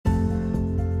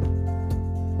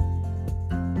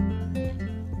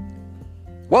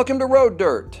Welcome to Road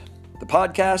Dirt, the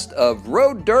podcast of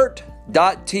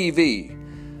RoadDirt.tv,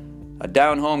 a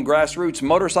down-home grassroots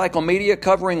motorcycle media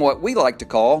covering what we like to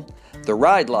call the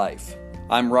ride life.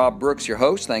 I'm Rob Brooks, your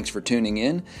host. Thanks for tuning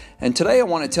in. And today I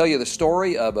want to tell you the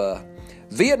story of a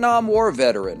Vietnam War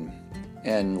veteran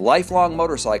and lifelong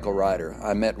motorcycle rider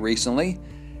I met recently,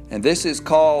 and this is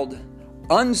called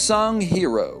Unsung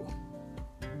Hero.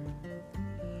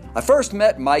 I first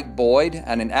met Mike Boyd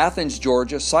at an Athens,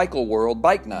 Georgia Cycle World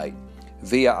bike night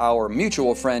via our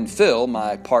mutual friend Phil,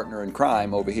 my partner in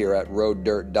crime over here at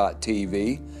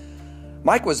RoadDirt.tv.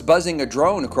 Mike was buzzing a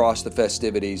drone across the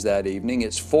festivities that evening,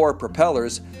 its four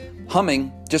propellers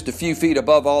humming just a few feet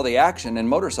above all the action and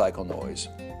motorcycle noise.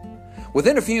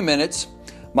 Within a few minutes,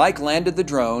 Mike landed the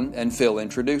drone and Phil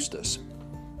introduced us.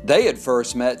 They had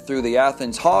first met through the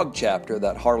Athens Hog chapter,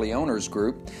 that Harley owners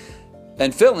group,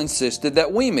 and Phil insisted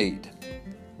that we meet.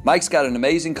 Mike's got an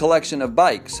amazing collection of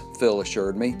bikes, Phil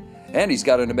assured me, and he's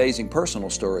got an amazing personal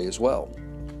story as well.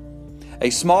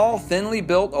 A small, thinly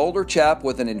built older chap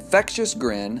with an infectious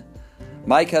grin,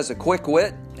 Mike has a quick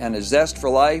wit and a zest for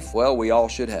life, well, we all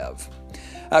should have.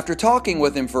 After talking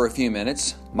with him for a few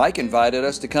minutes, Mike invited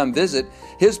us to come visit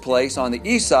his place on the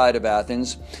east side of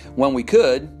Athens when we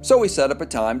could, so we set up a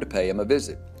time to pay him a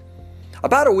visit.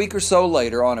 About a week or so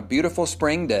later, on a beautiful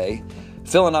spring day,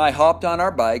 Phil and I hopped on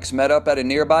our bikes, met up at a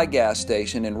nearby gas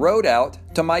station, and rode out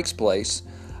to Mike's place,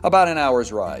 about an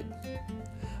hour's ride.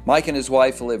 Mike and his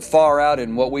wife live far out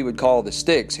in what we would call the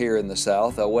sticks here in the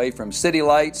South, away from city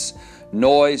lights,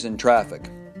 noise, and traffic.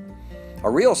 A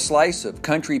real slice of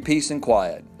country peace and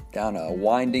quiet down a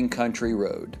winding country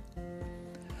road.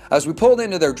 As we pulled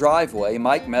into their driveway,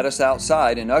 Mike met us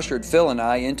outside and ushered Phil and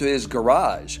I into his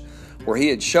garage, where he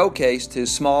had showcased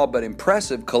his small but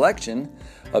impressive collection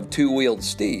of two-wheeled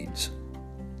steeds.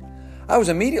 I was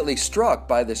immediately struck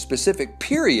by the specific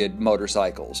period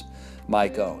motorcycles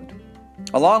Mike owned.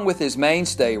 Along with his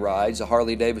mainstay rides, a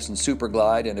Harley-Davidson Super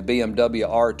Glide and a BMW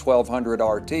R1200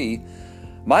 RT,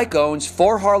 Mike owns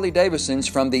 4 Harley-Davidsons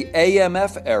from the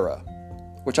AMF era,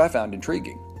 which I found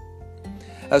intriguing.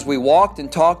 As we walked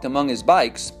and talked among his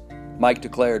bikes, Mike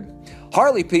declared,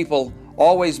 "Harley people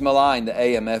always malign the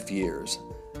AMF years.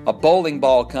 A bowling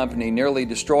ball company nearly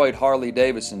destroyed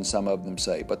Harley-Davidson, some of them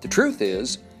say. But the truth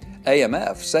is,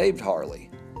 AMF saved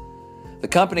Harley. The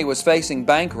company was facing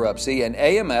bankruptcy, and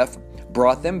AMF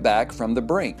brought them back from the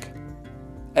brink.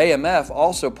 AMF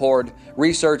also poured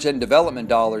research and development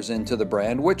dollars into the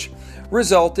brand, which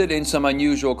resulted in some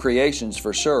unusual creations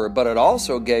for sure, but it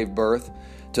also gave birth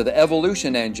to the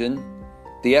Evolution engine,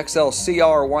 the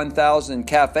XLCR 1000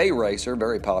 Cafe Racer,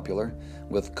 very popular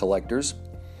with collectors,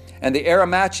 and the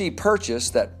Aramachi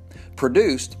Purchase that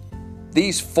produced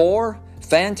these 4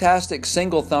 fantastic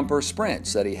single-thumper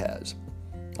sprints that he has,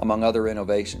 among other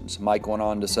innovations." Mike went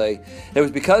on to say, "It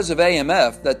was because of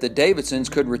AMF that the Davidsons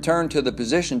could return to the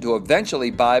position to eventually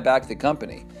buy back the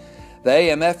company. The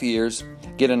AMF years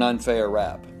get an unfair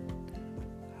rap."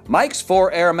 Mike's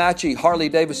 4 Aramachi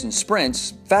Harley-Davidson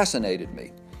sprints fascinated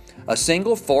me. A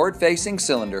single forward-facing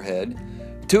cylinder head,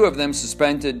 2 of them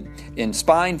suspended in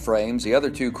spine frames, the other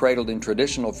 2 cradled in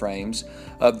traditional frames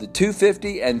of the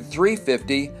 250 and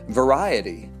 350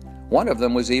 variety. One of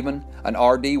them was even an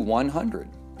RD 100.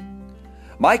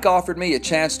 Mike offered me a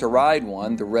chance to ride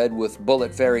one, the red with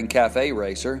bullet fairing Cafe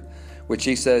Racer, which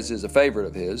he says is a favorite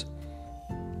of his.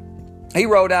 He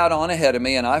rode out on ahead of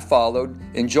me and I followed,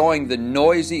 enjoying the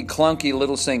noisy, clunky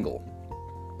little single.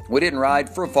 We didn't ride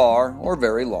for far or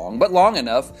very long, but long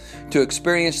enough to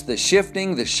experience the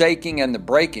shifting, the shaking, and the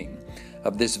braking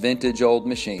of this vintage old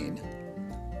machine.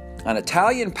 An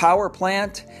Italian power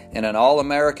plant and an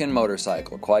all-American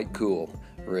motorcycle. Quite cool,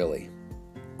 really.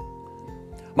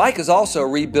 Mike has also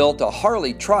rebuilt a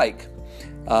Harley trike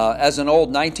as an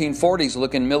old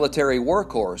 1940s-looking military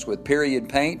workhorse with period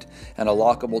paint and a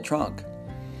lockable trunk.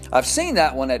 I've seen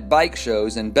that one at bike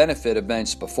shows and benefit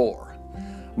events before.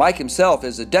 Mike himself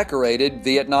is a decorated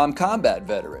Vietnam combat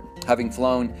veteran, having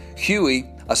flown Huey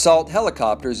assault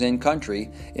helicopters in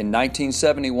country in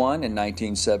 1971 and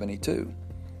 1972.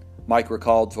 Mike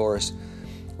recalled for us,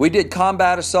 "We did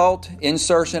combat assault,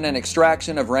 insertion and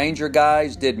extraction of Ranger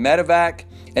guys, did medevac,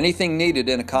 anything needed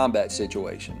in a combat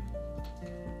situation."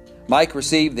 Mike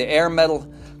received the Air Medal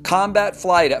Combat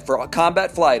Flight for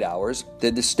combat flight hours,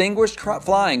 the Distinguished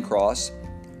Flying Cross,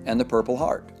 and the Purple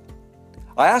Heart.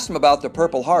 I asked him about the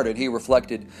Purple Heart, and he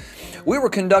reflected, "We were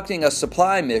conducting a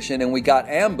supply mission and we got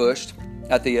ambushed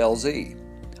at the LZ.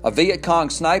 A Viet Cong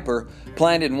sniper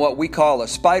planted in what we call a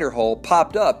spider hole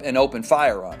popped up and opened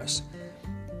fire on us.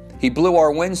 He blew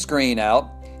our windscreen out,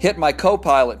 hit my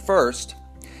co-pilot first,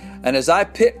 and as I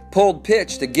pulled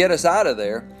pitch to get us out of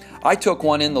there, I took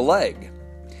one in the leg.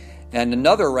 And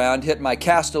another round hit my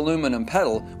cast aluminum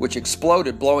pedal, which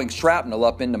exploded, blowing shrapnel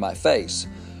up into my face.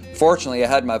 Fortunately, I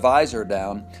had my visor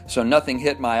down, so nothing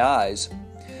hit my eyes,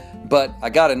 but I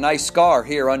got a nice scar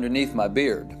here underneath my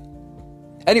beard.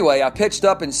 Anyway, I pitched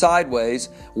up and sideways,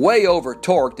 way over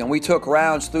torqued, and we took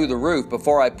rounds through the roof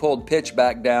before I pulled pitch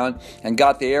back down and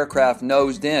got the aircraft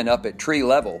nosed in up at tree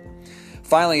level.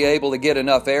 Finally able to get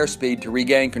enough airspeed to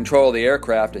regain control of the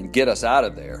aircraft and get us out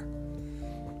of there.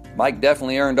 Mike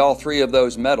definitely earned all 3 of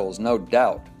those medals, no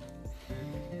doubt.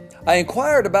 I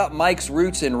inquired about Mike's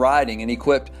roots in riding, and he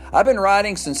quipped, "I've been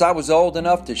riding since I was old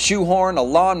enough to shoehorn a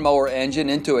lawnmower engine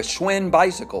into a Schwinn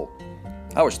bicycle."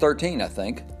 I was 13, I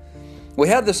think. We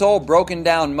had this old broken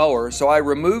down mower, so I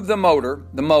removed the motor,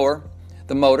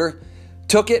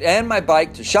 took it and my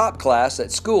bike to shop class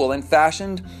at school and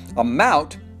fashioned a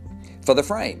mount for the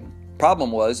frame.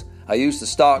 Problem was, I used the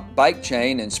stock bike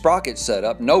chain and sprocket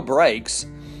setup, no brakes,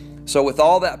 so with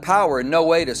all that power and no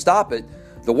way to stop it,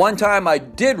 the one time I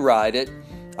did ride it,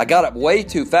 I got up way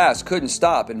too fast, couldn't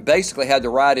stop, and basically had to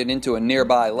ride it into a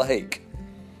nearby lake.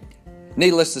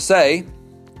 Needless to say,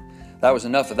 that was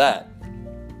enough of that.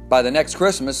 By the next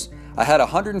Christmas, I had a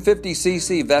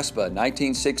 150cc Vespa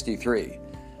 1963.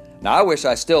 Now I wish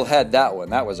I still had that one.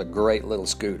 That was a great little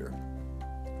scooter.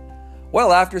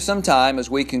 Well, after some time, as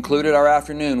we concluded our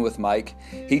afternoon with Mike,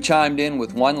 he chimed in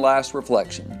with one last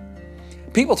reflection.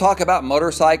 People talk about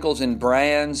motorcycles and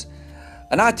brands,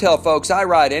 and I tell folks I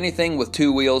ride anything with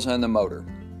 2 wheels and the motor.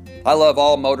 I love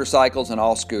all motorcycles and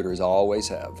all scooters, I always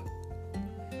have.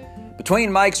 Between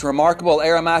Mike's remarkable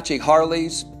Aramachi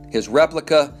Harleys, his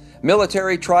replica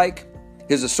military trike,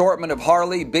 his assortment of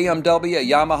Harley, BMW,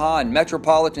 Yamaha, and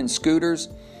Metropolitan scooters,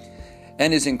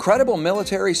 and his incredible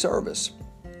military service,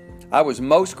 I was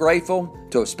most grateful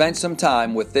to have spent some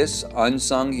time with this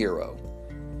unsung hero.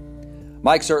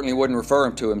 Mike certainly wouldn't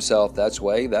refer to himself that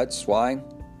way. That's why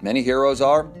many heroes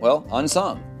are, well,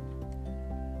 unsung.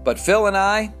 But Phil and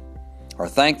I are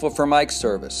thankful for Mike's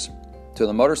service to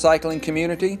the motorcycling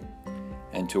community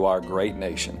and to our great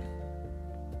nation.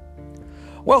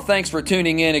 Well, thanks for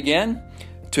tuning in again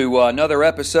to another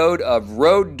episode of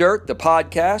Road Dirt, the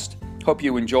podcast. Hope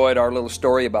you enjoyed our little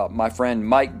story about my friend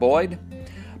Mike Boyd.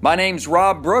 My name's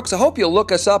Rob Brooks. I hope you'll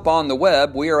look us up on the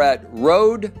web. We are at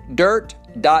roaddirt.tv.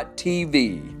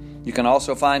 You can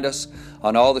also find us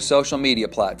on all the social media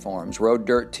platforms, Road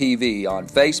Dirt TV, on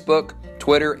Facebook,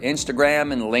 Twitter,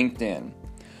 Instagram, and LinkedIn.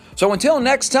 So until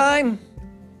next time,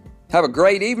 have a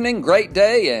great evening, great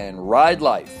day, and ride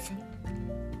life.